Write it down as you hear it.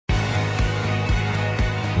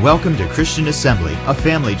Welcome to Christian Assembly, a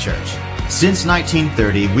family church. Since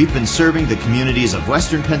 1930, we've been serving the communities of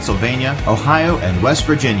Western Pennsylvania, Ohio, and West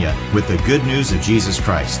Virginia with the good news of Jesus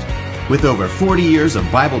Christ. With over 40 years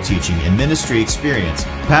of Bible teaching and ministry experience,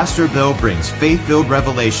 Pastor Bill brings faith-filled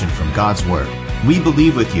revelation from God's Word. We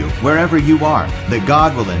believe with you, wherever you are, that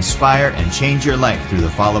God will inspire and change your life through the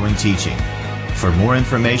following teaching. For more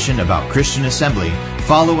information about Christian Assembly,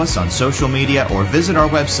 follow us on social media or visit our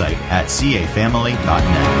website at cafamily.net.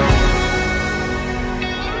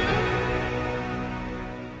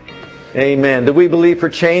 Amen. Do we believe for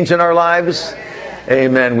change in our lives?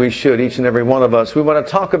 Amen. We should, each and every one of us. We want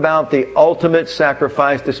to talk about the ultimate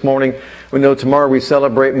sacrifice this morning. We know tomorrow we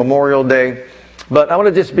celebrate Memorial Day. But I want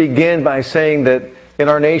to just begin by saying that in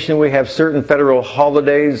our nation we have certain federal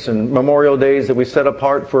holidays and Memorial Days that we set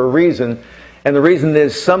apart for a reason. And the reason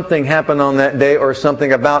is something happened on that day or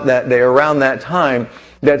something about that day around that time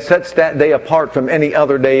that sets that day apart from any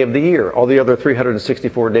other day of the year, all the other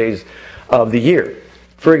 364 days of the year.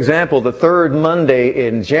 For example, the third Monday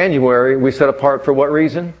in January, we set apart for what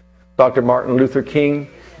reason? Dr. Martin Luther King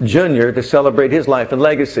Jr. to celebrate his life and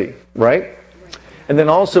legacy, right? And then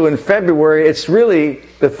also in February, it's really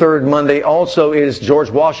the third Monday also is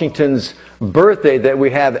George Washington's birthday that we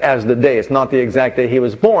have as the day. It's not the exact day he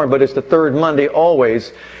was born, but it's the third Monday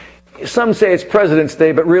always. Some say it's President's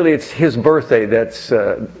Day, but really it's his birthday that's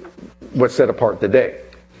what set apart the day.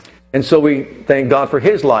 And so we thank God for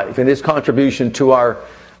his life and his contribution to our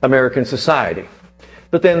American society.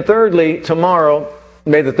 But then thirdly, tomorrow,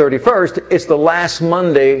 May the 31st, it's the last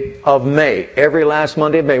Monday of May. Every last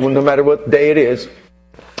Monday of May, no matter what day it is,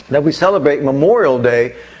 that we celebrate Memorial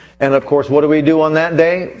Day. And of course, what do we do on that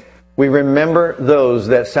day? We remember those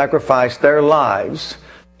that sacrificed their lives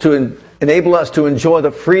to enable us to enjoy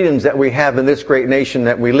the freedoms that we have in this great nation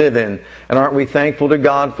that we live in. And aren't we thankful to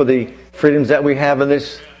God for the freedoms that we have in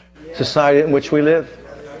this society in which we live?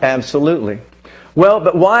 Absolutely. Well,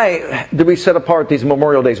 but why do we set apart these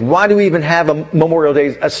Memorial Days? Why do we even have a Memorial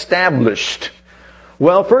Days established?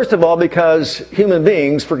 Well, first of all, because human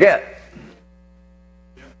beings forget.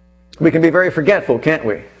 We can be very forgetful, can't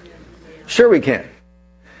we? Sure we can.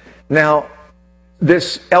 Now,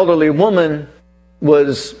 this elderly woman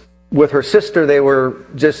was with her sister. They were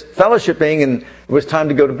just fellowshipping, and it was time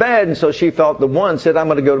to go to bed. And so she felt the one said, I'm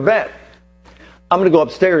going to go to bed. I'm going to go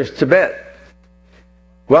upstairs to bed.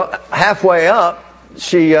 Well, halfway up,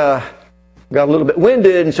 she got a little bit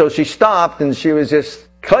winded, and so she stopped, and she was just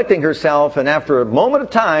collecting herself. And after a moment of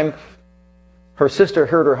time, her sister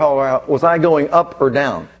heard her holler out, was I going up or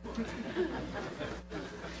down?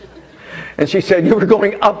 And she said, you were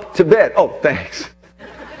going up to bed. Oh, thanks.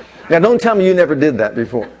 Now, don't tell me you never did that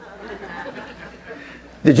before.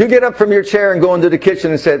 Did you get up from your chair and go into the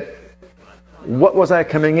kitchen and said, what was I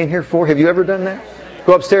coming in here for? Have you ever done that?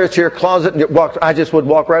 Go upstairs to your closet and I just would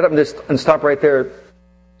walk right up and stop right there.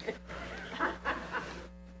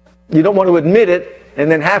 You don't want to admit it, and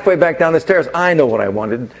then halfway back down the stairs, I know what I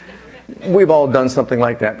wanted. We've all done something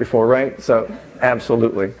like that before, right? So,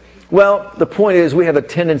 absolutely. Well, the point is we have a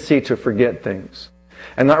tendency to forget things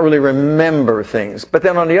and not really remember things. But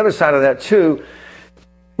then on the other side of that too,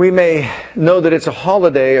 we may know that it's a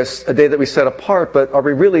holiday, a day that we set apart, but are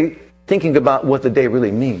we really thinking about what the day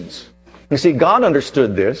really means? You see, God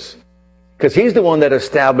understood this because He's the one that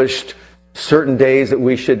established certain days that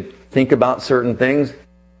we should think about certain things,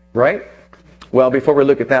 right? Well, before we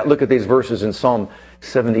look at that, look at these verses in Psalm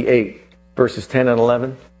 78, verses 10 and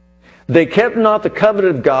 11. They kept not the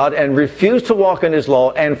covenant of God and refused to walk in His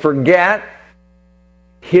law and forgot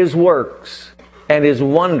His works and His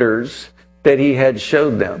wonders that He had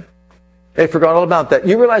showed them. They forgot all about that.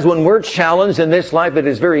 You realize when we're challenged in this life, it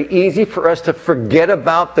is very easy for us to forget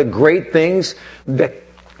about the great things that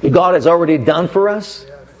God has already done for us.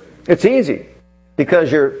 It's easy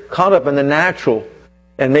because you're caught up in the natural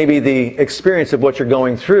and maybe the experience of what you're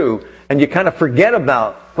going through, and you kind of forget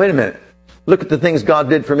about, wait a minute, look at the things God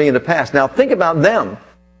did for me in the past. Now think about them.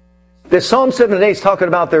 This Psalm 78 is talking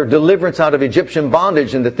about their deliverance out of Egyptian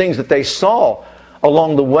bondage and the things that they saw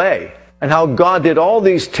along the way. And how God did all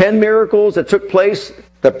these 10 miracles that took place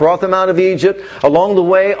that brought them out of Egypt. Along the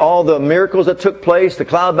way, all the miracles that took place, the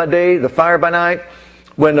cloud by day, the fire by night,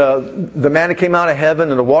 when the manna came out of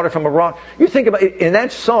heaven and the water from a rock. You think about it, in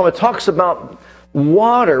that psalm, it talks about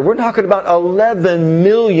water. We're talking about 11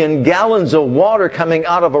 million gallons of water coming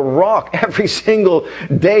out of a rock every single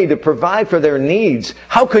day to provide for their needs.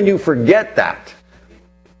 How can you forget that?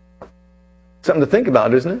 Something to think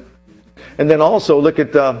about, isn't it? And then also look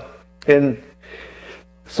at in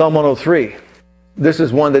Psalm 103. This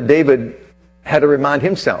is one that David had to remind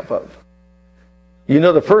himself of. You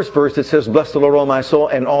know the first verse that says, bless the Lord, O my soul,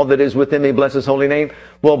 and all that is within me, bless His holy name.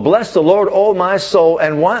 Well, bless the Lord, O my soul,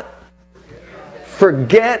 and what?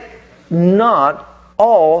 Forget not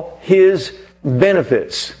all His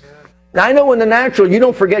benefits. Now, I know in the natural, you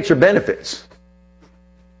don't forget your benefits.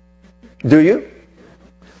 Do you?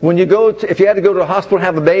 When you go to, if you had to go to a hospital and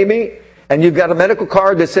have a baby, and you've got a medical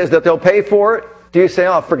card that says that they'll pay for it, do you say,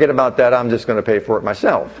 oh, forget about that, I'm just going to pay for it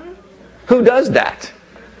myself? Who does that?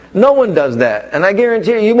 No one does that. And I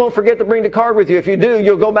guarantee you, you won't forget to bring the card with you. If you do,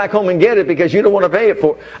 you'll go back home and get it because you don't want to pay it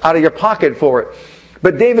for out of your pocket for it.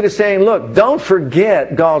 But David is saying, look, don't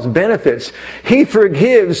forget God's benefits. He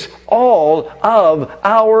forgives all of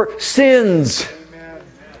our sins. Amen.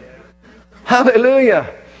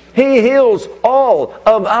 Hallelujah. He heals all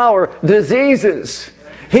of our diseases.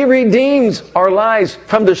 He redeems our lives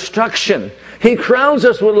from destruction. He crowns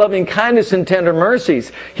us with loving kindness and tender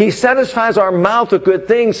mercies. He satisfies our mouth with good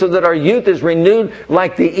things so that our youth is renewed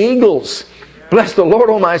like the eagles. Bless the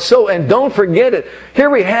Lord, O my soul, and don't forget it.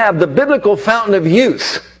 Here we have the biblical fountain of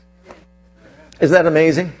youth. Isn't that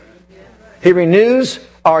amazing? He renews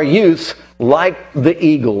our youth like the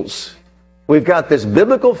eagles. We've got this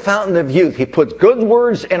biblical fountain of youth. He puts good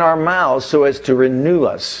words in our mouths so as to renew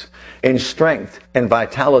us in strength and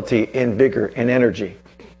vitality, in vigor and energy.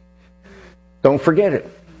 Don't forget it.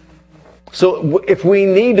 So if we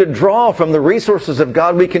need to draw from the resources of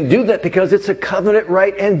God, we can do that because it's a covenant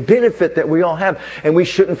right and benefit that we all have, and we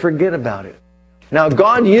shouldn't forget about it. Now,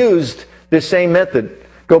 God used this same method.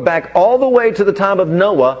 Go back all the way to the time of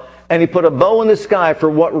Noah, and He put a bow in the sky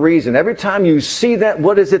for what reason? Every time you see that,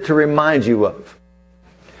 what is it to remind you of?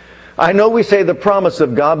 I know we say the promise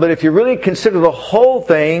of God, but if you really consider the whole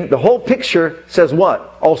thing, the whole picture says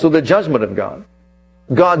what? Also the judgment of God.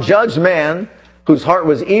 God judged man, whose heart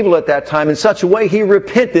was evil at that time, in such a way He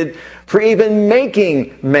repented for even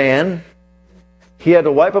making man. He had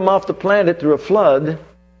to wipe him off the planet through a flood,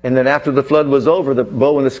 and then after the flood was over, the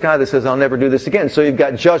bow in the sky that says, I'll never do this again. So you've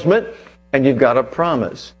got judgment, and you've got a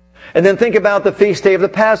promise. And then think about the feast day of the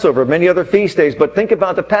Passover, many other feast days, but think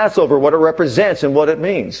about the Passover, what it represents and what it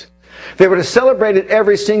means. They were to celebrate it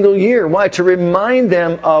every single year. Why? To remind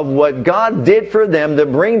them of what God did for them to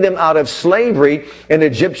bring them out of slavery and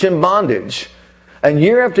Egyptian bondage. And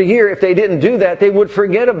year after year, if they didn't do that, they would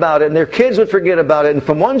forget about it, and their kids would forget about it. And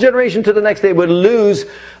from one generation to the next, they would lose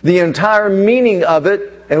the entire meaning of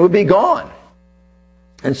it, and it would be gone.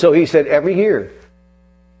 And so He said, every year,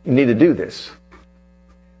 you need to do this.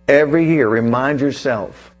 Every year, remind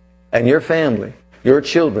yourself and your family, your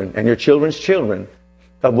children, and your children's children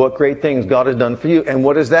of what great things God has done for you. And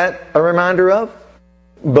what is that a reminder of?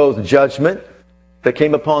 Both judgment that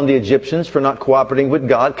came upon the Egyptians for not cooperating with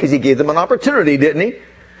God, because He gave them an opportunity, didn't He?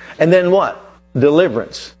 And then what?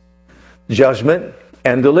 Deliverance. Judgment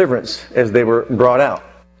and deliverance as they were brought out.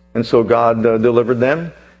 And so God delivered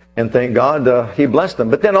them, and thank God He blessed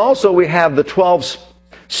them. But then also we have the 12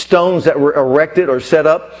 stones that were erected or set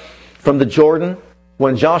up from the Jordan.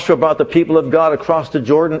 When Joshua brought the people of God across the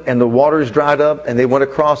Jordan and the waters dried up and they went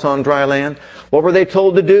across on dry land, what were they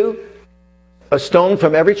told to do? A stone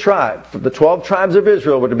from every tribe, from the 12 tribes of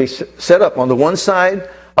Israel, were to be set up on the one side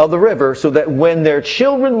of the river so that when their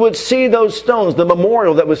children would see those stones, the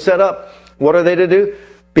memorial that was set up, what are they to do?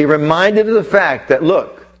 Be reminded of the fact that,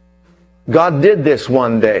 look, God did this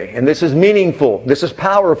one day, and this is meaningful, this is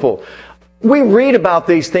powerful. We read about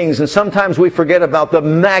these things, and sometimes we forget about the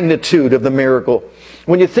magnitude of the miracle.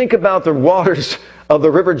 When you think about the waters of the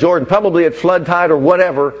River Jordan, probably at flood tide or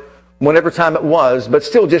whenever time it was, but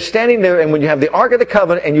still just standing there, and when you have the Ark of the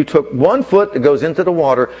Covenant, and you took one foot that goes into the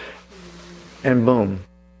water, and boom,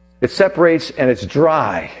 it separates and it's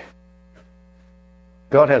dry.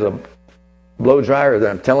 God has a blow dryer that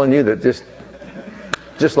I'm telling you that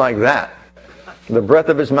just like that. The breath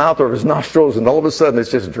of His mouth or His nostrils, and all of a sudden it's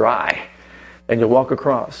just dry. And you walk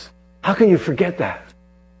across. How can you forget that?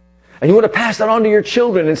 And you want to pass that on to your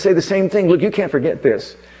children and say the same thing. Look, you can't forget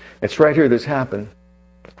this. It's right here this happened.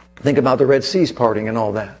 Think about the Red Sea's parting and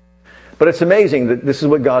all that. But it's amazing that this is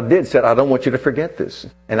what God did. Said, I don't want you to forget this.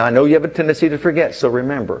 And I know you have a tendency to forget, so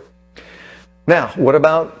remember. Now, what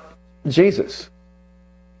about Jesus?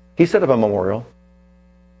 He set up a memorial.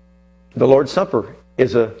 The Lord's Supper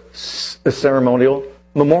is a ceremonial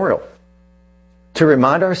memorial to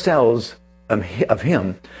remind ourselves of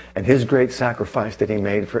Him and His great sacrifice that He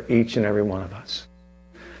made for each and every one of us.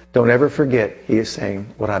 Don't ever forget, He is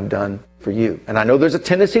saying, what I've done for you. And I know there's a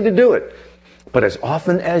tendency to do it. But as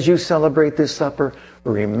often as you celebrate this supper,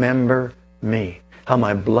 remember me. How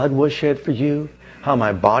my blood was shed for you. How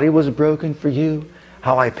my body was broken for you.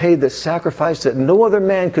 How I paid the sacrifice that no other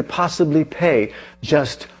man could possibly pay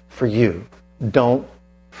just for you. Don't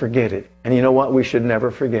forget it. And you know what? We should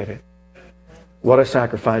never forget it. What a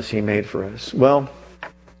sacrifice He made for us. Well,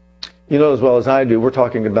 you know as well as I do, we're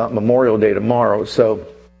talking about Memorial Day tomorrow. So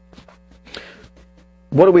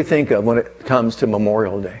what do we think of when it comes to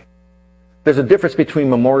Memorial Day? There's a difference between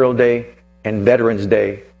Memorial Day and Veterans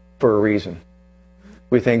Day for a reason.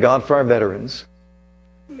 We thank God for our veterans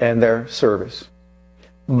and their service.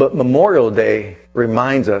 But Memorial Day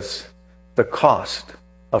reminds us the cost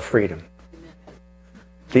of freedom.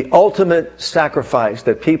 The ultimate sacrifice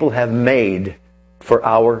that people have made for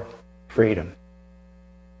our freedom.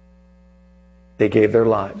 They gave their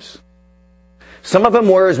lives. Some of them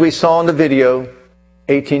were, as we saw in the video,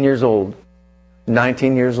 18 years old,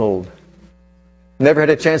 19 years old. Never had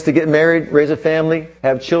a chance to get married, raise a family,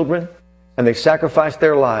 have children. And they sacrificed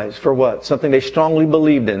their lives for what? Something they strongly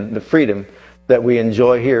believed in, the freedom that we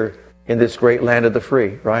enjoy here in this great land of the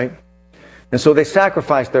free, right? And so they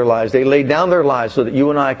sacrificed their lives. They laid down their lives so that you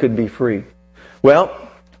and I could be free. Well,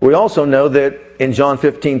 we also know that in John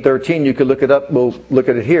 15:13, you could look it up, we'll look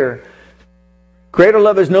at it here. Greater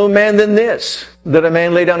love is no man than this, that a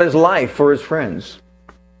man lay down his life for his friends.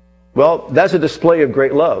 Well, that's a display of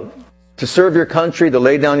great love. To serve your country, to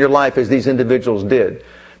lay down your life as these individuals did.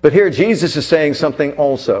 But here Jesus is saying something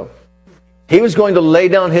also. He was going to lay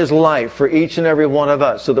down His life for each and every one of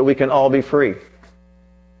us so that we can all be free.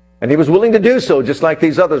 And He was willing to do so, just like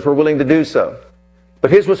these others were willing to do so.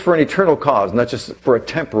 But His was for an eternal cause, not just for a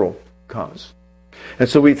temporal cause. And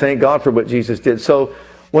so we thank God for what Jesus did. So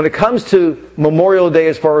when it comes to Memorial Day,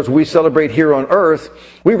 as far as we celebrate here on earth,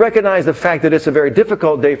 we recognize the fact that it's a very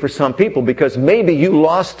difficult day for some people because maybe you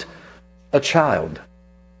lost a child.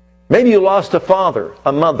 Maybe you lost a father,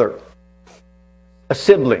 a mother, a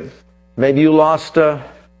sibling. Maybe you lost a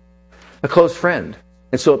close friend.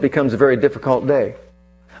 And so it becomes a very difficult day.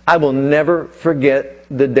 I will never forget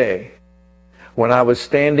the day when I was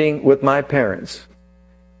standing with my parents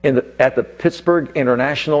at the Pittsburgh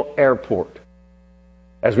International Airport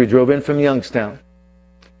as we drove in from Youngstown.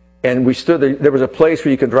 And we stood there was a place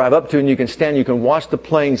where you can drive up to and you can stand, you can watch the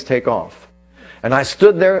planes take off. And I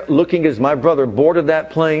stood there looking as my brother boarded that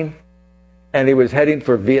plane and he was heading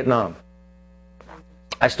for Vietnam.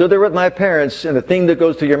 I stood there with my parents, and the thing that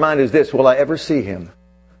goes through your mind is this: will I ever see him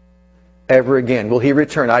ever again? Will he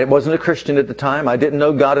return? I wasn't a Christian at the time. I didn't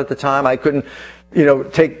know God at the time. I couldn't,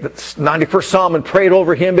 take the 91st Psalm and pray it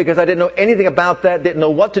over him because I didn't know anything about that, didn't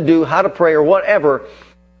know what to do, how to pray or whatever.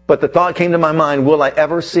 But the thought came to my mind, will I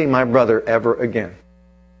ever see my brother ever again?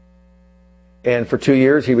 And for 2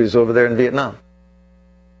 years, he was over there in Vietnam.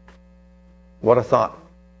 What a thought.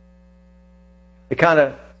 It kind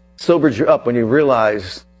of sobers you up when you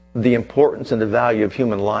realize the importance and the value of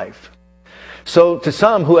human life. So to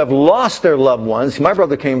some who have lost their loved ones, my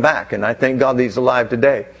brother came back, and I thank God that he's alive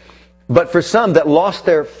today. But for some that lost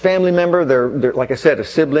their family member, their like I said, a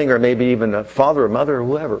sibling or maybe even a father or mother or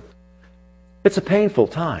whoever, it's a painful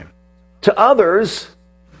time. To others,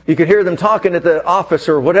 you could hear them talking at the office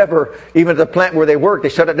or whatever, even at the plant where they work. They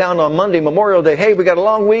shut it down on Monday, Memorial Day. Hey, we got a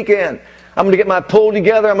long weekend. I'm going to get my pool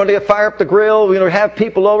together. I'm going to fire up the grill. Have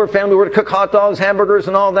people over, family. We're going to cook hot dogs, hamburgers,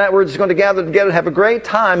 and all that. We're just going to gather together and have a great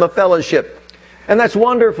time of fellowship. And that's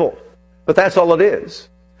wonderful. But that's all it is.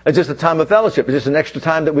 It's just a time of fellowship. It's just an extra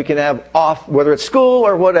time that we can have off, whether it's school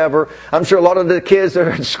or whatever. I'm sure a lot of the kids that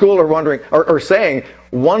are in school are wondering, or saying,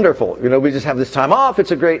 wonderful. We just have this time off.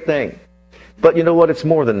 It's a great thing. But you know what? It's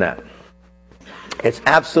more than that. It's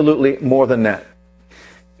absolutely more than that.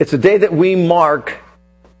 It's a day that we mark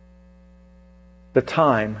the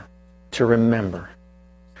time to remember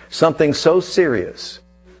something so serious,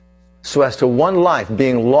 so as to one life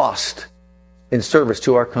being lost in service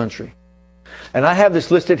to our country. And I have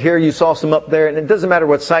this listed here. You saw some up there, and it doesn't matter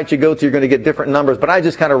what site you go to, you're going to get different numbers, but I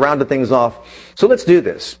just kind of rounded things off. So let's do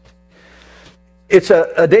this. It's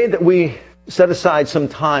a day that we set aside some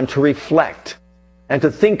time to reflect and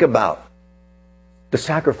to think about the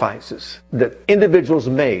sacrifices that individuals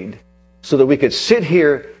made so that we could sit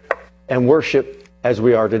here and worship as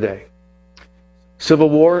we are today. Civil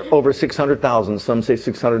War, over 600,000. Some say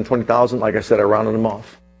 620,000. Like I said, I rounded them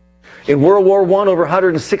off. In World War I, over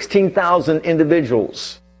 116,000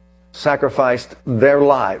 individuals sacrificed their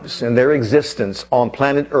lives and their existence on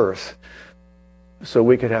planet Earth so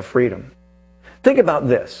we could have freedom. Think about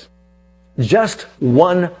this. Just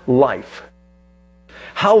one life.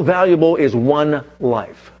 How valuable is one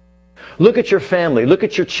life? Look at your family. Look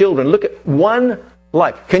at your children. Look at one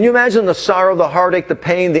life. Can you imagine the sorrow, the heartache, the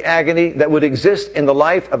pain, the agony that would exist in the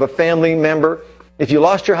life of a family member? If you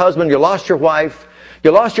lost your husband, you lost your wife,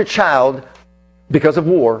 you lost your child because of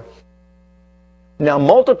war. Now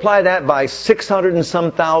multiply that by 600 and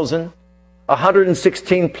some thousand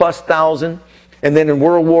 116 plus thousand. And then in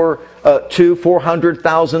World War II,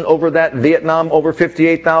 400,000 over that. Vietnam, over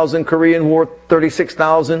 58,000. Korean War,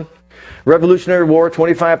 36,000. Revolutionary War,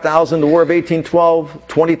 25,000. The War of 1812,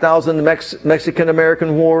 20,000. The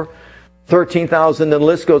Mexican-American War, 13,000. The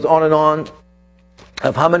list goes on and on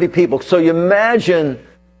of how many people. So you imagine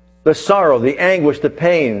the sorrow, the anguish, the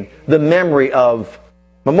pain, the memory of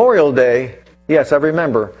Memorial Day. Yes, I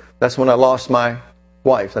remember. That's when I lost my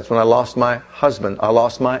wife. That's when I lost my husband. I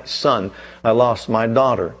lost my son. I lost my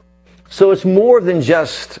daughter. So it's more than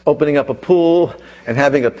just opening up a pool and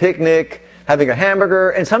having a picnic, having a hamburger.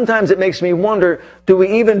 And sometimes it makes me wonder, do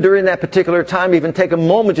we even during that particular time even take a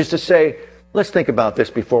moment just to say, let's think about this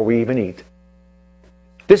before we even eat?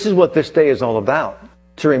 This is what this day is all about.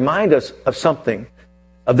 To remind us of something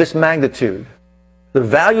of this magnitude. The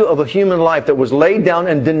value of a human life that was laid down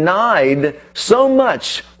and denied so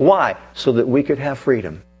much. Why? So that we could have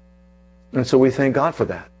freedom. And so we thank God for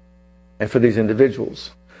that. And for these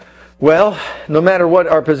individuals. Well, no matter what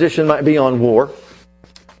our position might be on war,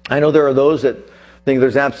 I know there are those that think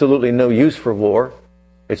there's absolutely no use for war.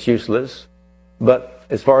 It's useless. But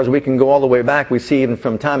as far as we can go all the way back, we see even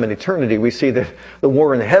from time and eternity, we see that the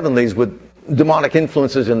war in the heavenlies with demonic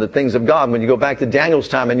influences in the things of God. When you go back to Daniel's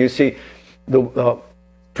time and you see the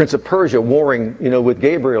Prince of Persia warring, with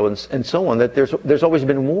Gabriel and so on, that there's always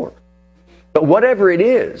been war. But whatever it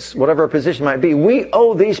is, whatever our position might be, we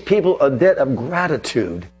owe these people a debt of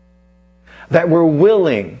gratitude that we're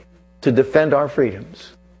willing to defend our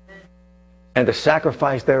freedoms and to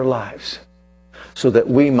sacrifice their lives so that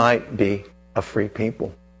we might be a free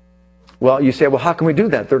people. Well, you say, well, how can we do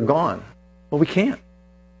that? They're gone. Well, we can't.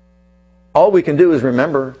 All we can do is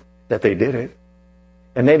remember that they did it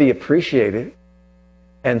and maybe appreciate it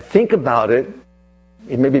and think about it,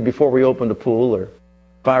 maybe before we open the pool or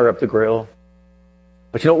fire up the grill.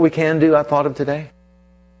 But you know what we can do, I thought of today?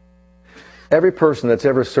 Every person that's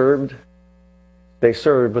ever served, they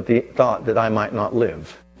served with the thought that I might not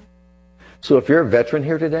live. So if you're a veteran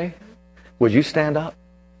here today, would you stand up?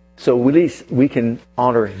 So at least we can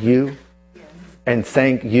honor you and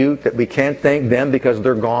thank you, that we can't thank them because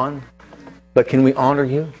they're gone. But can we honor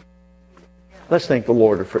you? Let's thank the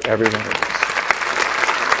Lord for every one of us.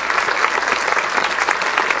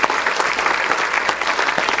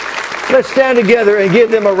 Let's stand together and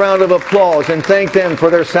give them a round of applause and thank them for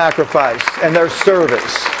their sacrifice and their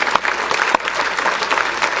service.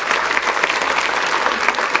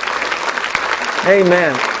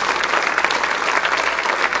 Amen.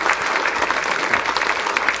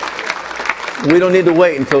 We don't need to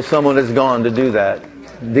wait until someone is gone to do that.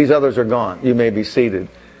 These others are gone. You may be seated.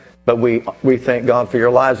 But we thank God for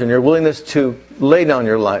your lives and your willingness to lay down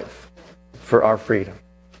your life for our freedom.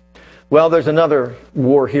 Well, there's another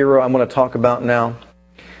war hero I'm going to talk about now.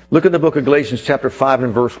 Look at the book of Galatians chapter 5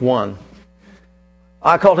 and verse 1.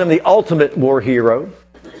 I called him the ultimate war hero.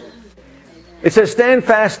 It says, "Stand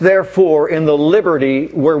fast therefore in the liberty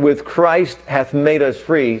wherewith Christ hath made us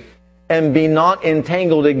free, and be not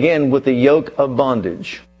entangled again with the yoke of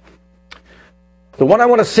bondage." The one I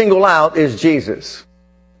want to single out is Jesus.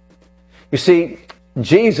 You see,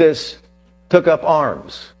 Jesus took up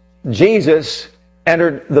arms. Jesus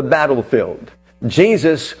entered the battlefield.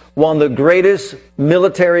 Jesus won the greatest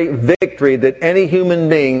military victory that any human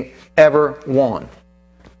being ever won.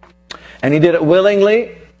 And he did it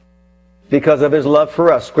willingly because of his love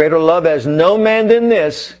for us. Greater love has no man than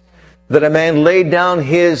this, that a man laid down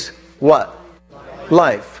his what?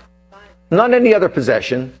 Life. Not any other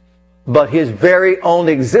possession, but his very own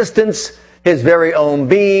existence, his very own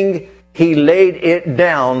being. He laid it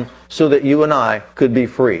down so that you and I could be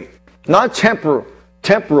free. Not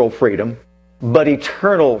temporal freedom, but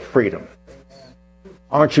eternal freedom.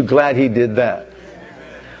 Aren't you glad he did that?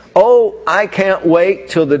 Oh, I can't wait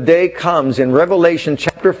till the day comes in Revelation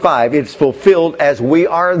chapter 5. It's fulfilled as we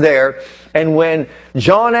are there. And when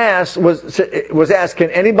John was asked, can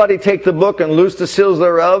anybody take the book and loose the seals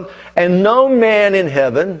thereof? And no man in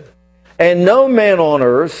heaven, and no man on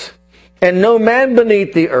earth, and no man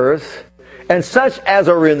beneath the earth, and such as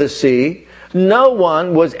are in the sea, no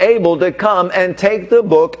one was able to come and take the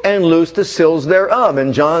book and loose the seals thereof.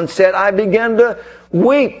 And John said, I began to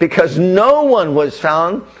weep because no one was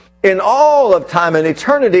found in all of time and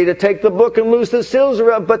eternity to take the book and loose the seals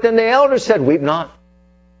thereof. But then the elders said, weep not.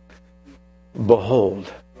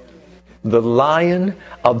 Behold, the Lion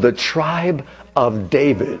of the tribe of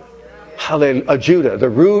David, hallelujah, Judah, the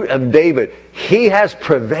root of David, he has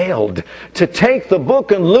prevailed to take the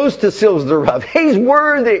book and loose the seals thereof. He's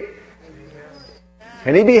worthy.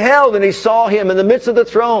 And he beheld and he saw him in the midst of the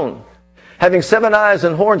throne, having 7 eyes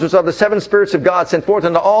and horns, which are the 7 spirits of God sent forth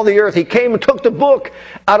into all the earth. He came and took the book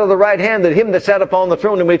out of the right hand of him that sat upon the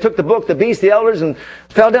throne. And when he took the book, the beast, the elders, and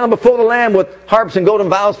fell down before the Lamb with harps and golden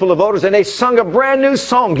vials full of odors. And they sung a brand new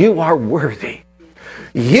song. You are worthy.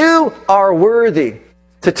 You are worthy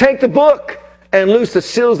to take the book and loose the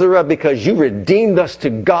seals thereof, because you redeemed us to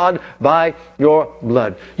God by your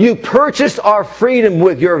blood. You purchased our freedom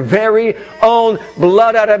with your very own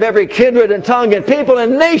blood out of every kindred and tongue and people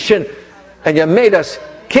and nation. And you made us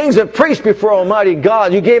kings and priests before Almighty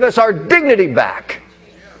God. You gave us our dignity back.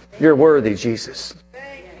 You're worthy, Jesus.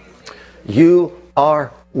 You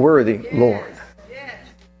are worthy, Lord.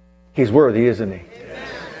 He's worthy, isn't he?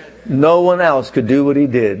 No one else could do what he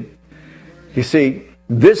did. You see,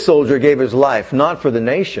 this soldier gave his life not for the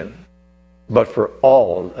nation, but for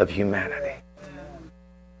all of humanity.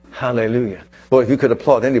 Hallelujah. Boy, if you could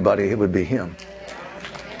applaud anybody, it would be him.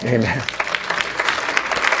 Amen.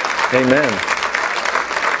 Amen.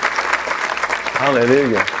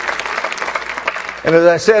 Hallelujah. And as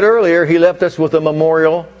I said earlier, he left us with a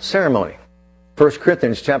memorial ceremony. 1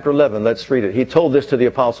 Corinthians chapter 11, let's read it. He told this to the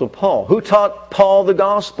Apostle Paul. Who taught Paul the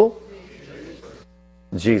gospel?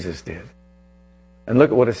 Jesus did. And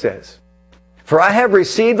look at what it says. For I have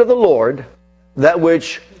received of the Lord that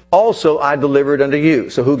which also I delivered unto you.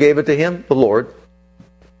 So who gave it to him? The Lord.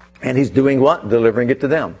 And he's doing what? Delivering it to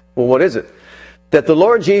them. Well, what is it? That the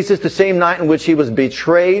Lord Jesus, the same night in which he was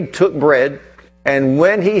betrayed, took bread. And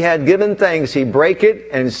when he had given thanks, he brake it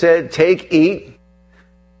and said, Take, eat.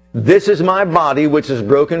 This is my body, which is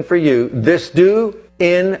broken for you. This do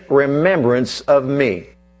in remembrance of me.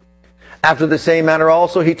 After the same manner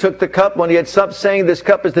also he took the cup when he had supped, saying, This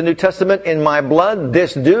cup is the New Testament in my blood.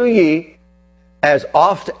 This do ye as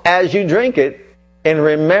oft as you drink it in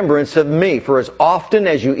remembrance of me. For as often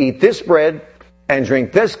as you eat this bread and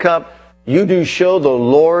drink this cup, you do show the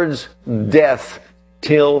Lord's death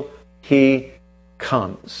till he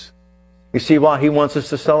comes. You see why he wants us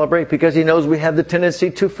to celebrate? Because he knows we have the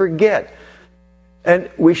tendency to forget.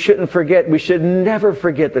 And we shouldn't forget. We should never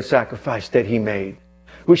forget the sacrifice that he made.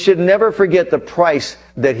 We should never forget the price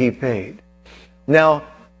that he paid. Now,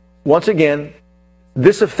 once again,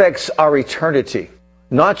 this affects our eternity.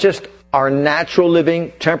 Not just our natural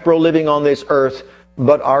living, temporal living on this earth,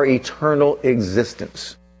 but our eternal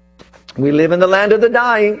existence. We live in the land of the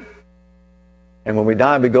dying. And when we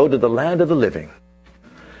die, we go to the land of the living.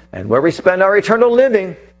 And where we spend our eternal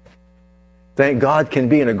living, thank God, can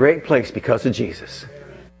be in a great place because of Jesus.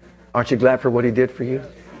 Aren't you glad for what he did for you?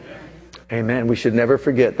 Amen. We should never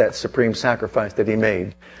forget that supreme sacrifice that he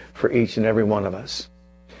made for each and every one of us.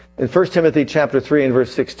 In 1 Timothy chapter 3 and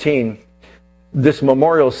verse 16, this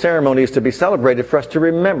memorial ceremony is to be celebrated for us to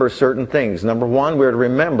remember certain things. Number one, we're to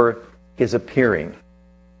remember his appearing.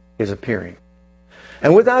 His appearing.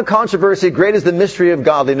 And without controversy, great is the mystery of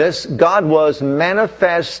godliness. God was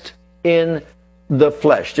manifest in the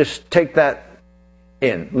flesh. Just take that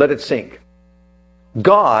in. Let it sink.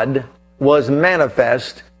 God was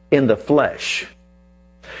manifest in the flesh.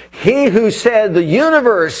 He who said the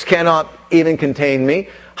universe cannot even contain me,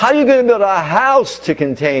 how are you going to build a house to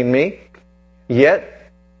contain me?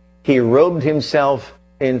 Yet he robed himself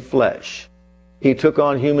in flesh. He took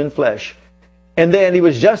on human flesh. And then he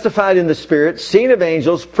was justified in the Spirit, seen of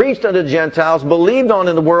angels, preached unto Gentiles, believed on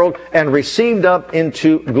in the world, and received up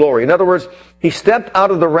into glory. In other words, he stepped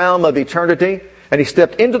out of the realm of eternity, and he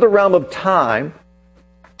stepped into the realm of time,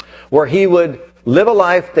 where he would live a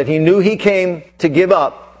life that he knew he came to give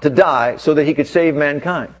up, to die, so that he could save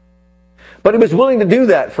mankind. But he was willing to do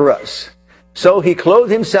that for us. So he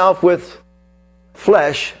clothed himself with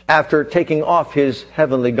flesh after taking off his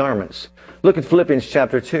heavenly garments. Look at Philippians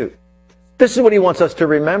chapter 2. This is what he wants us to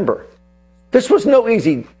remember. This was no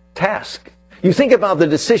easy task. You think about the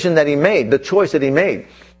decision that he made, the choice that he made.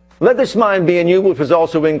 Let this mind be in you, which was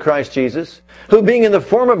also in Christ Jesus, who being in the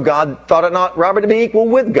form of God, thought it not robbery to be equal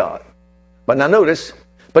with God. But now notice,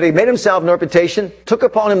 but he made himself no reputation, took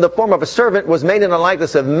upon him the form of a servant, was made in the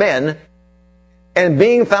likeness of men, and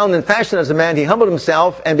being found in fashion as a man, he humbled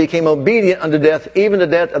himself and became obedient unto death, even the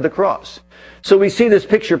death of the cross. So we see this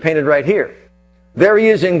picture painted right here. There he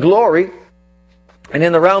is in glory, and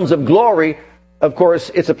in the realms of glory, of course,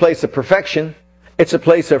 it's a place of perfection. It's a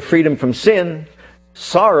place of freedom from sin,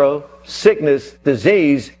 sorrow, sickness,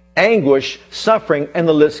 disease, anguish, suffering, and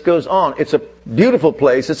the list goes on. It's a beautiful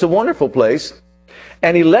place. It's a wonderful place.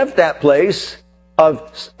 And he left that place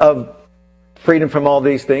of freedom from all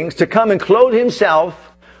these things to come and clothe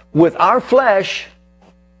himself with our flesh.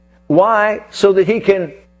 Why? So that he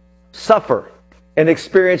can suffer and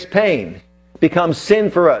experience pain, become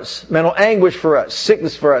sin for us, mental anguish for us,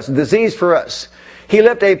 sickness for us, disease for us. He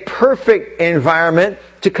left a perfect environment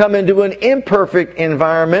to come into an imperfect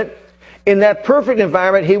environment. In that perfect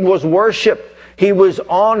environment, He was worshiped. He was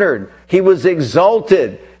honored. He was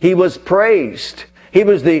exalted. He was praised. He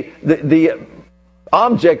was the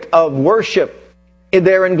object of worship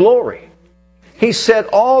there in glory. He set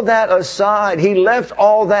all that aside. He left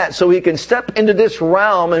all that so He can step into this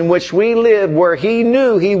realm in which we live, where He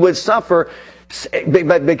knew He would suffer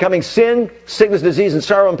by becoming sin, sickness, disease, and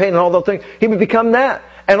sorrow and pain and all those things. He would become that.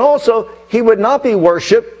 And also, He would not be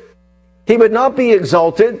worshipped. He would not be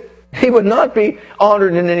exalted. He would not be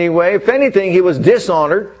honored in any way. If anything, He was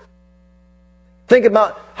dishonored. Think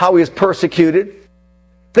about how He was persecuted.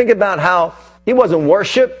 Think about how He wasn't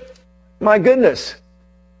worshipped. My goodness.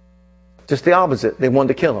 Just the opposite. They wanted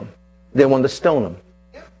to kill Him. They wanted to stone Him.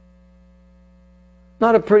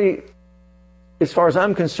 Not a pretty, as far as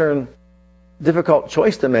I'm concerned, difficult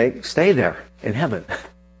choice to make. Stay there in heaven.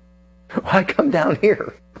 Why come down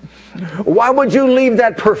here? Why would you leave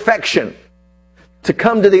that perfection to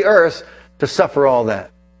come to the earth to suffer all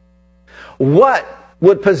that? What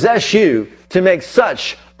would possess you to make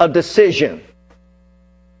such a decision?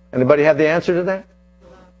 Anybody have the answer to that?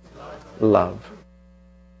 Love.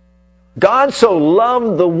 God so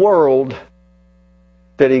loved the world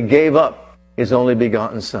that He gave up His only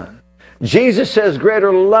begotten Son. Jesus says,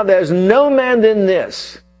 greater love has no man than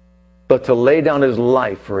this, but to lay down His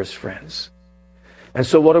life for His friends. And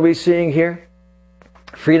so what are we seeing here?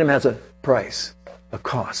 Freedom has a price, a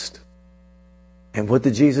cost. And what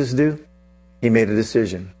did Jesus do? He made a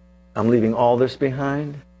decision. I'm leaving all this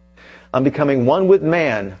behind. I'm becoming one with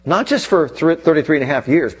man, not just for 33 and a half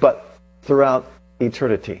years, but throughout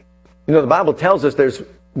eternity. You know, the Bible tells us there's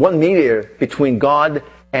one mediator between God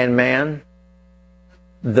and man.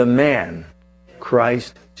 The man,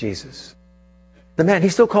 Christ Jesus. The man,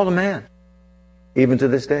 He's still called a man, even to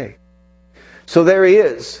this day. So there He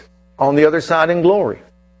is, on the other side in glory.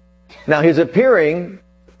 Now, His appearing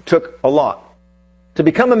took a lot. To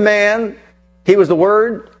become a man, He was the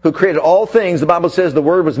Word who created all things. The Bible says the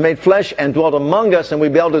Word was made flesh and dwelt among us, and we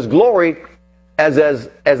beheld His glory as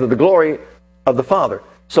the glory of the Father.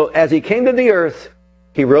 So as He came to the earth,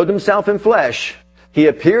 He robed Himself in flesh. He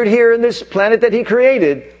appeared here in this planet that He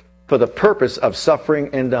created for the purpose of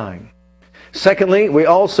suffering and dying. Secondly, we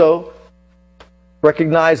also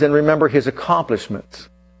recognize and remember His accomplishments.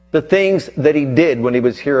 The things that He did when He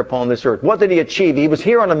was here upon this earth. What did He achieve? He was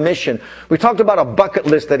here on a mission. We talked about a bucket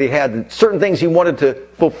list that He had, certain things He wanted to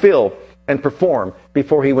fulfill and perform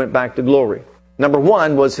before He went back to glory. Number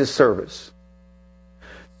one was His service.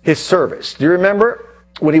 His service. Do you remember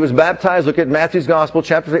when He was baptized? Look at Matthew's Gospel,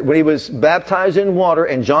 chapter 8. When He was baptized in water,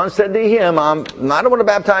 and John said to Him, I don't want to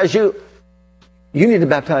baptize you. You need to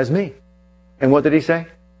baptize me. And what did He say?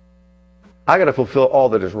 I got to fulfill all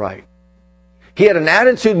that is right. He had an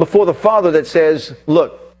attitude before the Father that says,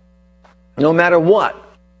 look, no matter what,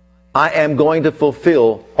 I am going to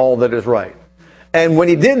fulfill all that is right. And when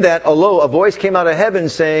He did that, a voice came out of heaven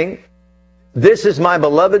saying, this is my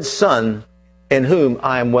beloved Son, in whom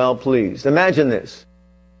I am well pleased. Imagine this.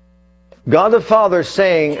 God the Father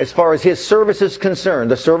saying, as far as His service is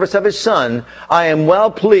concerned, the service of His Son, I am well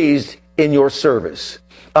pleased in your service.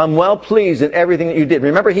 I'm well pleased in everything that you did.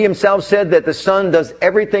 Remember, He Himself said that the Son does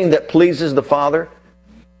everything that pleases the Father.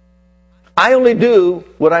 I only do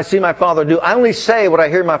what I see my Father do. I only say what I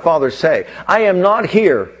hear my Father say. I am not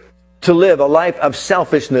here to live a life of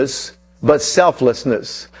selfishness, but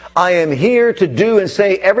selflessness. I am here to do and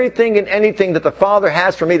say everything and anything that the Father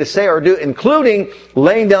has for me to say or do, including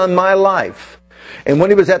laying down my life. And when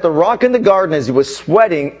He was at the rock in the garden, as He was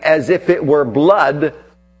sweating as if it were blood,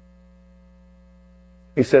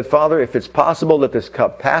 He said, Father, if it's possible, let this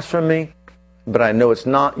cup pass from me, but I know it's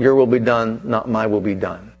not. Your will be done, not my will be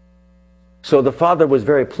done. So the Father was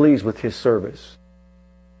very pleased with His service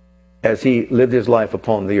as He lived His life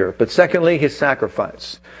upon the earth. But secondly, His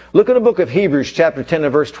sacrifice. Look at the book of Hebrews, chapter 10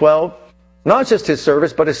 and verse 12. Not just His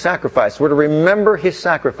service, but His sacrifice. We're to remember His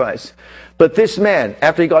sacrifice. But this man,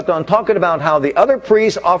 after he got done talking about how the other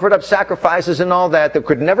priests offered up sacrifices and all that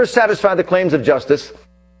could never satisfy the claims of justice,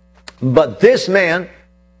 but this man,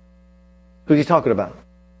 who's he talking about?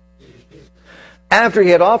 After He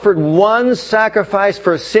had offered one sacrifice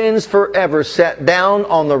for sins forever, sat down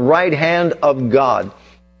on the right hand of God.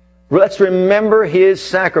 Let's remember His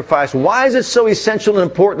sacrifice. Why is it so essential and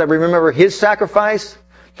important that we remember His sacrifice?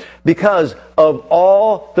 Because of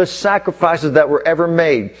all the sacrifices that were ever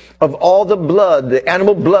made, of all the blood, the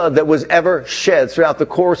animal blood that was ever shed throughout the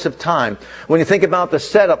course of time. When you think about the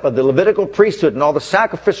setup of the Levitical priesthood and all the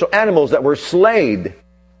sacrificial animals that were slain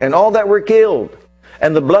and all that were killed,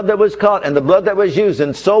 and the blood that was caught, and the blood that was used,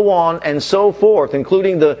 and so on and so forth,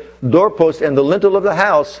 including the doorpost and the lintel of the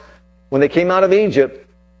house when they came out of Egypt,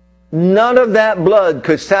 none of that blood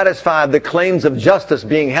could satisfy the claims of justice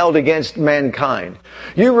being held against mankind.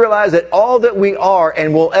 You realize that all that we are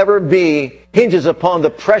and will ever be hinges upon the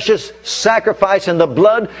precious sacrifice and the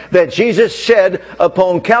blood that Jesus shed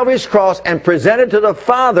upon Calvary's cross and presented to the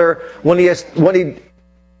Father when He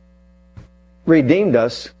redeemed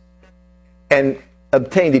us and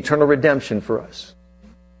obtained eternal redemption for us.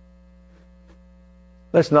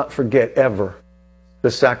 Let's not forget ever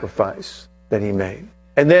the sacrifice that He made.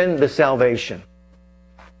 And then the salvation.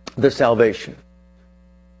 The salvation.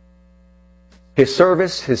 His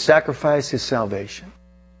service, His sacrifice, His salvation.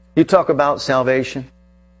 You talk about salvation,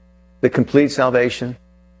 the complete salvation.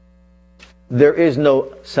 There is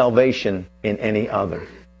no salvation in any other.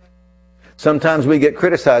 Sometimes we get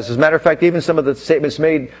criticized. As a matter of fact, even some of the statements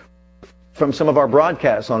made from some of our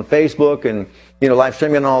broadcasts on Facebook and live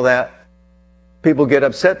streaming and all that, people get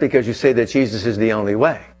upset because you say that Jesus is the only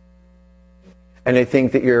way. And they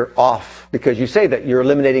think that you're off because you say that. You're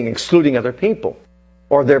eliminating, excluding other people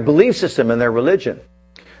or their belief system and their religion.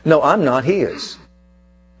 No, I'm not. He is.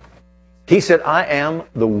 He said, I am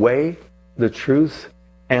the way, the truth,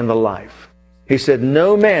 and the life. He said,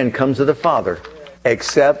 no man comes to the Father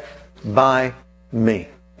except by me.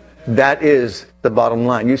 That is the bottom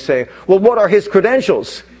line. You say, well, what are His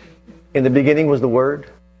credentials? In the beginning was the Word,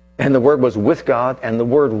 and the Word was with God, and the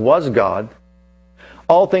Word was God.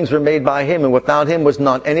 All things were made by Him, and without Him was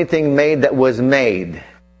not anything made that was made.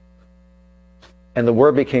 And the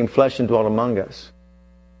Word became flesh and dwelt among us.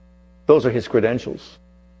 Those are His credentials.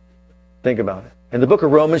 Think about it. In the book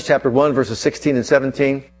of Romans, chapter 1, verses 16 and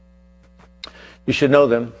 17, you should know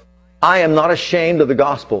them. I am not ashamed of the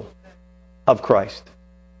gospel of Christ.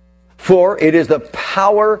 For it is the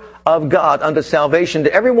power of God unto salvation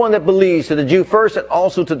to everyone that believes, to the Jew first and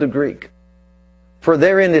also to the Greek. For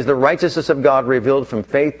therein is the righteousness of God revealed from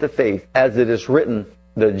faith to faith, as it is written,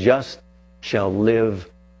 the just shall live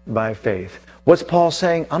by faith. What's Paul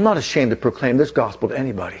saying? I'm not ashamed to proclaim this gospel to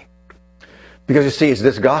anybody. Because you see, it's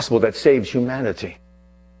this gospel that saves humanity.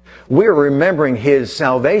 We're remembering His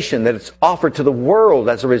salvation, that it's offered to the world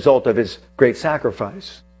as a result of His great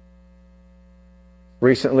sacrifice.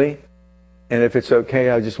 Recently, and if it's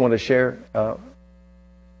okay, I just want to share,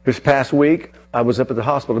 this past week, I was up at the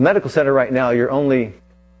hospital. The medical center right now, you're only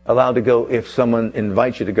allowed to go if someone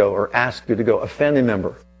invites you to go or asks you to go, a family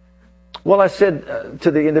member. Well, I said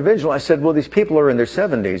to the individual, I said, well, these people are in their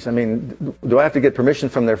 70s. I mean, do I have to get permission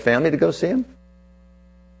from their family to go see them?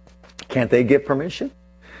 Can't they get permission?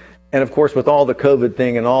 And of course, with all the COVID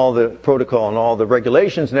thing and all the protocol and all the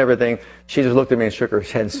regulations and everything, she just looked at me and shook her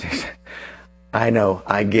head and said, I know,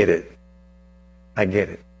 I get it. I get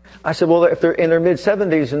it. I said, well, if they're in their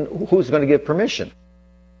mid-70s, and who's going to give permission?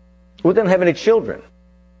 We don't have any children.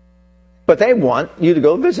 But they want you to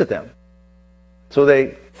go visit them. So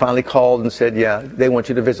they finally called and said, yeah, they want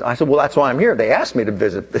you to visit. I said, well, that's why I'm here. They asked me to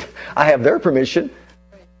visit. I have their permission.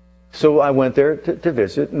 So I went there to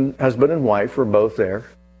visit, and husband and wife were both there.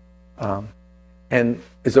 And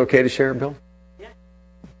is it okay to share, Bill? Yeah.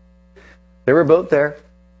 They were both there.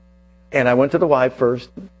 And I went to the wife first,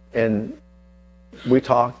 and we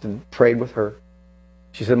talked and prayed with her.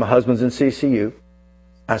 She said, my husband's in CCU.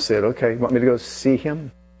 I said, okay, you want me to go see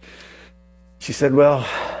him? She said, well,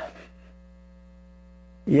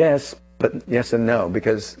 yes, but yes and no,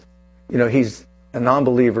 because, he's a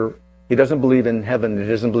non-believer. He doesn't believe in heaven. He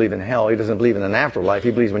doesn't believe in hell. He doesn't believe in an afterlife.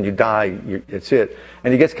 He believes when you die, it's it.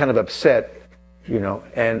 And he gets kind of upset,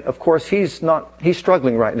 And of course, he's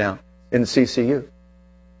struggling right now in the CCU.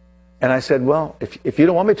 And I said, well, if you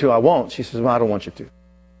don't want me to, I won't. She says, well, I don't want you to.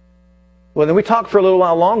 Well, then we talked for a little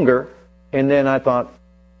while longer, and then I thought,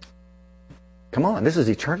 come on, this is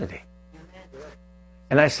eternity.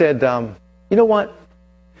 And I said, you know what?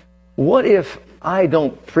 What if I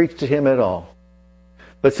don't preach to him at all?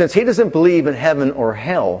 But since he doesn't believe in heaven or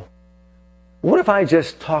hell, what if I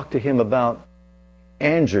just talk to him about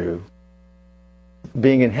Andrew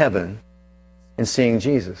being in heaven and seeing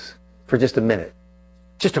Jesus for just a minute?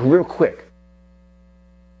 Just a real quick.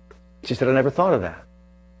 She said, I never thought of that.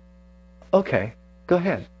 Okay, go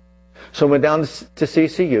ahead. So I went down to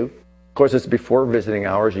CCU. Of course, it's before visiting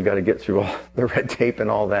hours. You got to get through all the red tape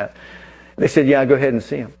and all that. They said, yeah, go ahead and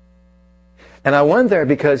see him. And I went there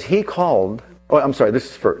because he called. Oh, I'm sorry, this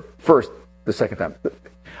is first, the second time.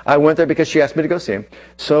 I went there because she asked me to go see him.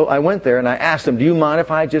 So I went there and I asked him, do you mind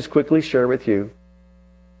if I just quickly share with you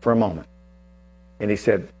for a moment? And he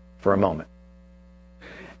said, for a moment.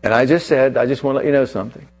 And I just said, I just want to let you know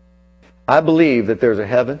something. I believe that there's a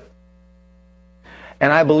heaven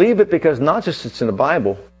And I believe it because not just it's in the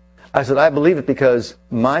Bible. I said, I believe it because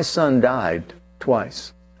my son died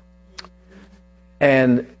twice.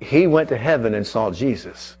 And he went to heaven and saw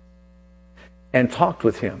Jesus and talked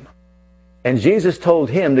with him. And Jesus told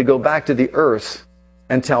him to go back to the earth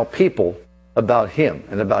and tell people about him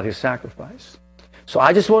and about his sacrifice. So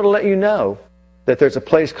I just want to let you know that there's a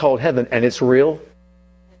place called heaven, and it's real.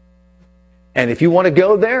 And if you want to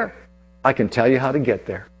go there, I can tell you how to get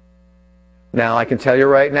there. Now, I can tell you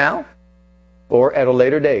right now, or at a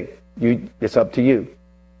later date. It's up to you.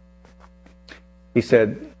 He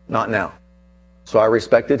said, not now. So I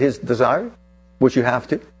respected his desire, which you have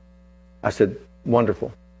to. I said,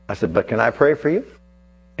 wonderful. I said, but can I pray for you?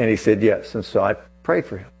 And he said, yes. And so I prayed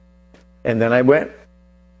for him. And then I went.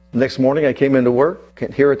 Next morning I came into work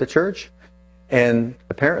here at the church. And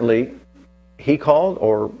apparently he called,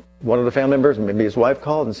 or one of the family members, maybe his wife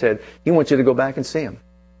called and said, he wants you to go back and see him.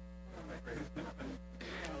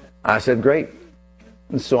 I said, great.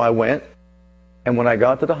 And so I went. And when I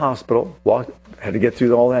got to the hospital, had to get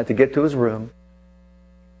through all that to get to his room.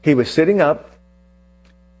 He was sitting up.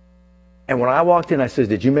 And when I walked in, I said,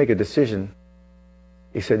 did you make a decision?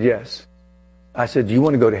 He said, yes. I said, do you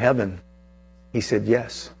want to go to heaven? He said,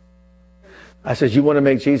 yes. I said, you want to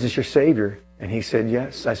make Jesus your Savior? And he said,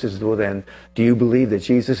 yes. I said, well then, do you believe that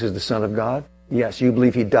Jesus is the Son of God? Yes. You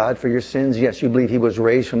believe he died for your sins? Yes. You believe he was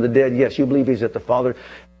raised from the dead? Yes. You believe he's at the Father?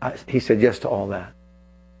 He said yes to all that.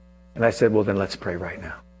 And I said, well then let's pray right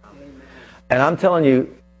now. And I'm telling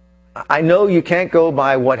you, I know you can't go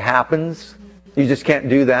by what happens. You just can't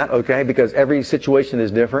do that, okay? Because every situation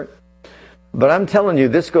is different. But I'm telling you,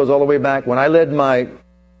 this goes all the way back when I led my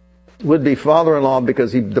would-be father-in-law,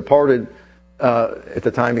 because he departed at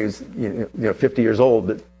the time he was 50 years old.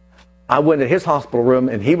 But I went to his hospital room,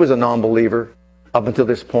 and he was a non-believer up until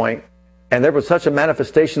this point. And there was such a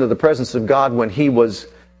manifestation of the presence of God when he was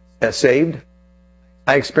saved.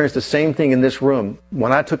 I experienced the same thing in this room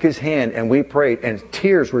when I took his hand and we prayed, and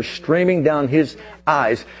tears were streaming down his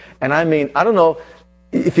eyes. And I mean, I don't know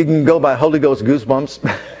if you can go by Holy Ghost goosebumps.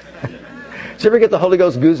 Did you ever get the Holy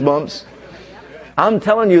Ghost goosebumps? I'm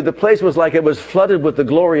telling you, the place was like it was flooded with the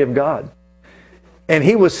glory of God. And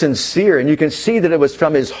he was sincere, and you can see that it was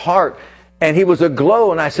from his heart. And he was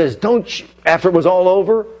aglow. And I says, after it was all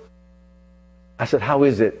over, I said, how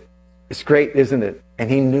is it? It's great, isn't it? And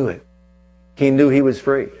he knew it. He knew he was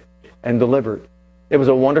free and delivered. It was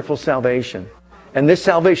a wonderful salvation. And this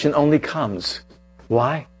salvation only comes.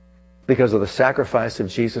 Why? Because of the sacrifice of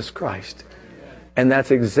Jesus Christ. And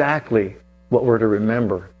that's exactly what we're to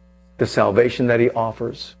remember. The salvation that he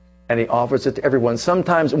offers. And he offers it to everyone.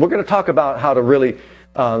 Sometimes we're going to talk about how to really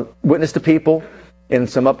witness to people in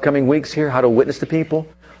some upcoming weeks here. How to witness to people.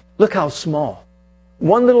 Look how small.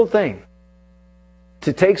 One little thing.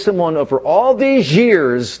 To take someone over all these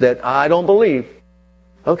years that I don't believe.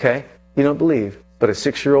 Okay, you don't believe. But a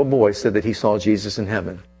 6-year-old boy said that he saw Jesus in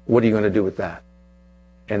heaven. What are you going to do with that?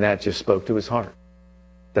 And that just spoke to his heart.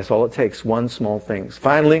 That's all it takes. One small thing.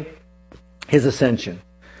 Finally, his ascension.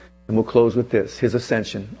 And we'll close with this. His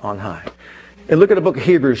ascension on high. And look at the book of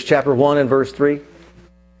Hebrews chapter 1 and verse 3.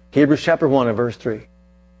 Hebrews chapter 1 and verse 3.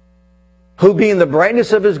 Who being the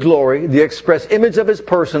brightness of his glory, the express image of his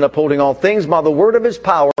person, upholding all things by the word of his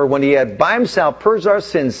power, when he had by himself purged our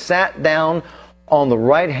sins, sat down on the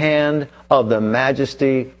right hand of the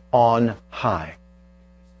majesty on high.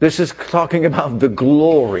 This is talking about the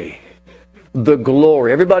glory. The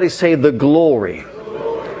glory. Everybody say the glory.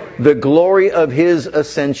 The glory of his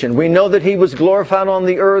ascension. We know that he was glorified on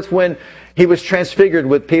the earth when he was transfigured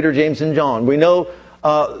with Peter, James, and John. We know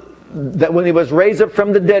that when he was raised up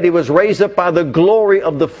from the dead, he was raised up by the glory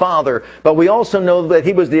of the Father. But we also know that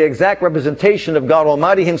he was the exact representation of God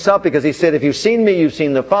Almighty himself, because he said, if you've seen me, you've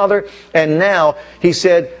seen the Father. And now he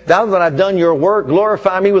said, now that I've done your work,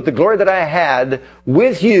 glorify me with the glory that I had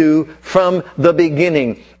with you from the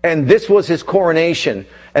beginning. And this was his coronation.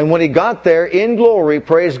 And when he got there in glory,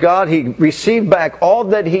 praise God, he received back all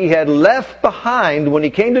that he had left behind when he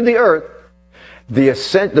came to the earth.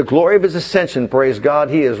 The glory of his ascension, praise God,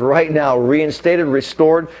 he is right now reinstated,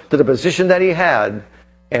 restored to the position that he had,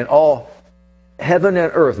 and all heaven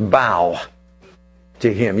and earth bow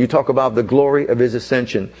to him. You talk about the glory of his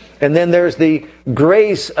ascension. And then there's the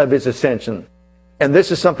grace of his ascension. And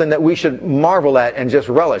this is something that we should marvel at and just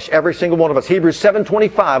relish, every single one of us. Hebrews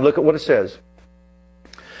 7:25, look at what it says.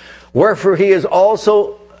 Wherefore he is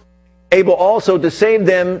also able also to save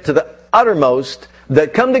them to the uttermost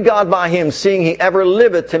that come to God by him, seeing he ever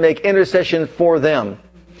liveth to make intercession for them.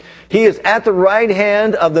 He is at the right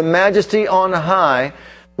hand of the majesty on high,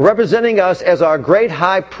 representing us as our great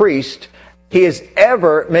high priest, He is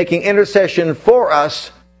ever making intercession for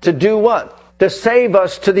us to do what? To save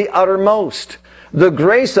us to the uttermost. The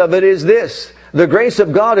grace of it is this. The grace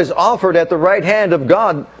of God is offered at the right hand of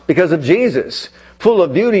God because of Jesus, full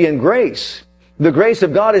of beauty and grace. The grace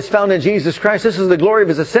of God is found in Jesus Christ. This is the glory of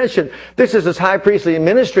His ascension. This is His high priestly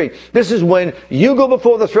ministry. This is when you go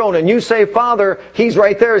before the throne and you say, Father, He's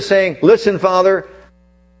right there saying, listen, Father,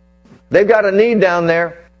 they've got a need down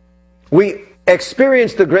there. We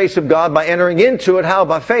experience the grace of God by entering into it. How?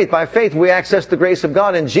 By faith. By faith we access the grace of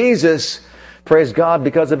God. And Jesus, praise God,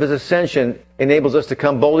 because of His ascension, enables us to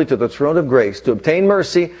come boldly to the throne of grace, to obtain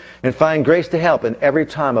mercy and find grace to help in every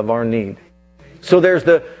time of our need. So there's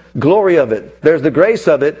the glory of it. There's the grace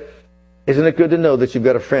of it. Isn't it good to know that you've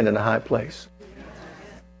got a friend in a high place?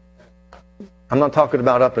 I'm not talking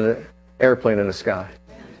about up in an airplane in the sky.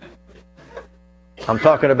 I'm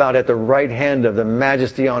talking about at the right hand of the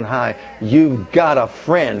Majesty on high. You've got a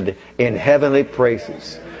friend in heavenly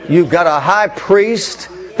places. You've got a high priest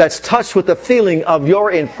that's touched with the feeling of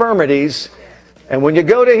your infirmities. And when you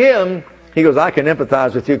go to Him, He goes, I can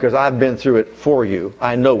empathize with you because I've been through it for you.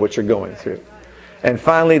 I know what you're going through. And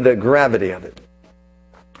finally, the gravity of it.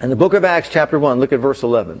 In the book of Acts chapter 1, look at verse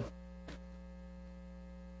 11.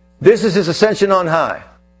 This is His ascension on high.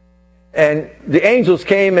 And the angels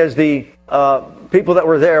came as the people that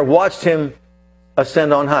were there watched Him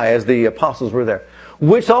ascend on high, as the apostles were there.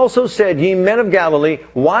 Which also said, Ye men of Galilee,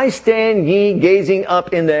 why stand ye gazing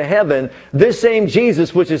up into heaven? This same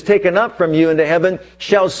Jesus which is taken up from you into heaven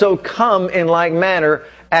shall so come in like manner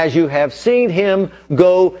as you have seen Him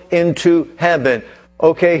go into heaven.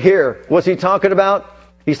 Okay, here, what's He talking about?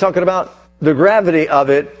 He's talking about the gravity of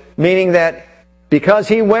it, meaning that because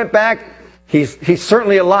He went back, He's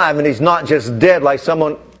certainly alive, and He's not just dead like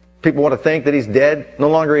people want to think that He's dead, no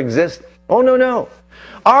longer exists. Oh, no.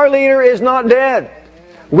 Our leader is not dead.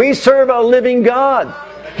 We serve a living God.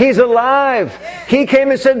 He's alive. He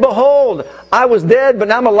came and said, Behold, I was dead, but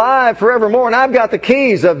I'm alive forevermore, and I've got the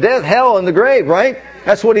keys of death, hell, and the grave, right?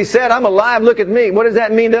 That's what He said. I'm alive. Look at me. What does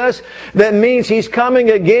that mean to us? That means He's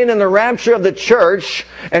coming again in the rapture of the church,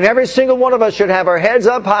 and every single one of us should have our heads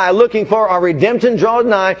up high looking for our redemption drawn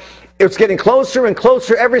nigh. It's getting closer and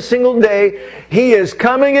closer every single day. He is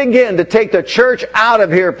coming again to take the church out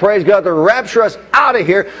of here, praise God, to rapture us out of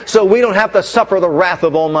here so we don't have to suffer the wrath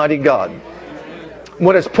of Almighty God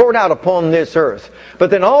when it's poured out upon this earth. But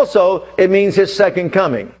then also, it means His second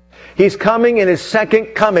coming. He's coming in His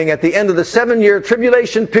second coming. At the end of the 7-year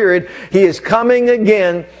tribulation period, He is coming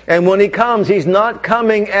again. And when He comes, He's not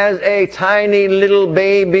coming as a tiny little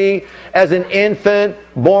baby, as an infant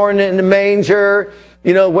born in the manger,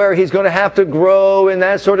 where He's going to have to grow and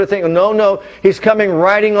that sort of thing. No. He's coming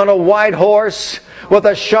riding on a white horse with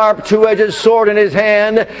a sharp two-edged sword in His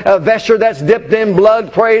hand, a vesture that's dipped in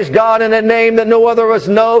blood, praise God, in a name that no other of us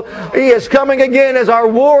know. He is coming again as our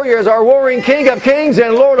warrior, as our warring King of kings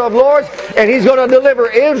and Lord of lords, and He's going to deliver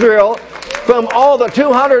Israel from all the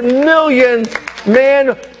 200 million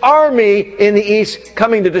man army in the east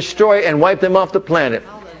coming to destroy and wipe them off the planet.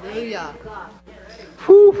 Hallelujah.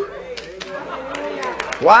 Whew.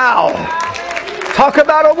 Wow. Talk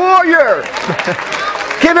about a warrior.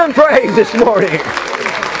 Give Him praise this morning.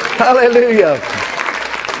 Hallelujah.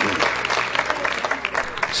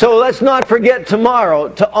 So let's not forget tomorrow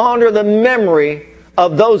to honor the memory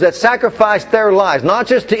of those that sacrificed their lives. Not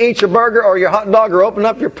just to eat your burger or your hot dog or open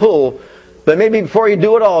up your pool, but maybe before you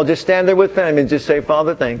do it all, just stand there with them and just say,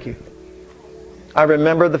 Father, thank you. I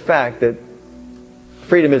remember the fact that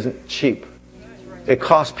freedom isn't cheap. It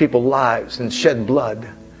costs people lives and shed blood.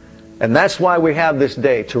 And that's why we have this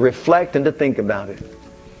day, to reflect and to think about it.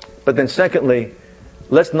 But then secondly,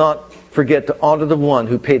 let's not forget to honor the one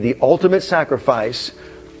who paid the ultimate sacrifice,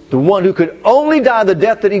 the one who could only die the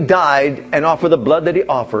death that He died and offer the blood that He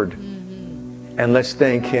offered. And let's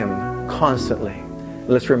thank Him constantly.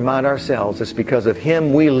 Let's remind ourselves it's because of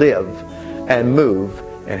Him we live and move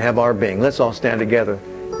and have our being. Let's all stand together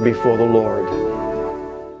before the Lord.